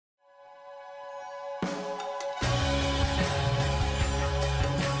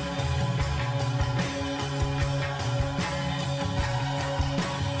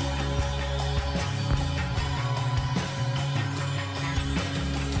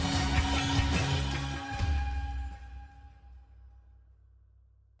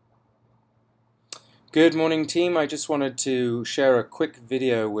Good morning, team. I just wanted to share a quick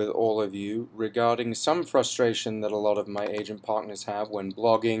video with all of you regarding some frustration that a lot of my agent partners have when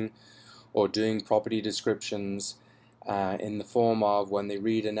blogging or doing property descriptions in the form of when they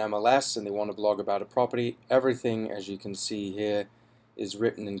read an MLS and they want to blog about a property. Everything, as you can see here, is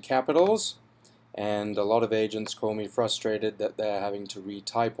written in capitals, and a lot of agents call me frustrated that they're having to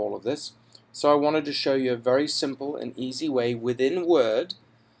retype all of this. So I wanted to show you a very simple and easy way within Word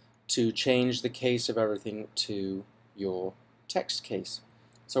to change the case of everything to your text case.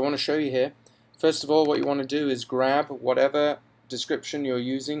 So I want to show you here. First of all, what you want to do is grab whatever description you're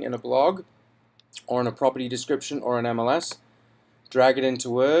using in a blog or in a property description or an MLS, drag it into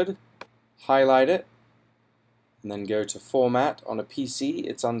Word, highlight it, and then go to Format. On a PC,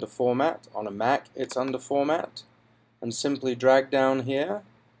 it's under Format. On a Mac, it's under Format. And simply drag down here,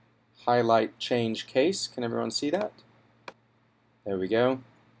 highlight Change Case. Can everyone see that? There we go.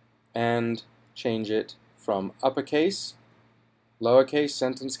 And change it from uppercase, lowercase,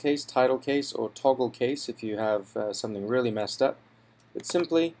 sentence case, title case, or toggle case if you have something really messed up. But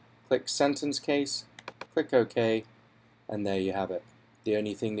simply click sentence case, click OK, and there you have it. The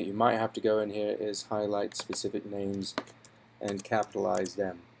only thing that you might have to go in here is highlight specific names and capitalize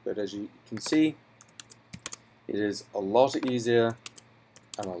them. But as you can see, it is a lot easier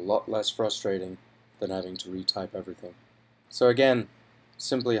and a lot less frustrating than having to retype everything. So again,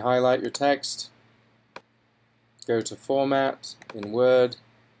 simply highlight your text, go to Format in Word,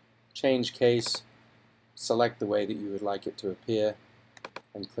 change case, select the way that you would like it to appear,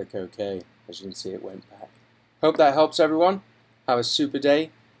 and click OK. As you can see, it went back. Hope that helps everyone. Have a super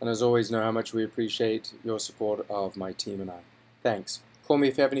day, and as always, know how much we appreciate your support of my team and I. Thanks. Call me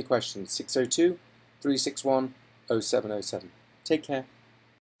if you have any questions, 602-361-0707. Take care.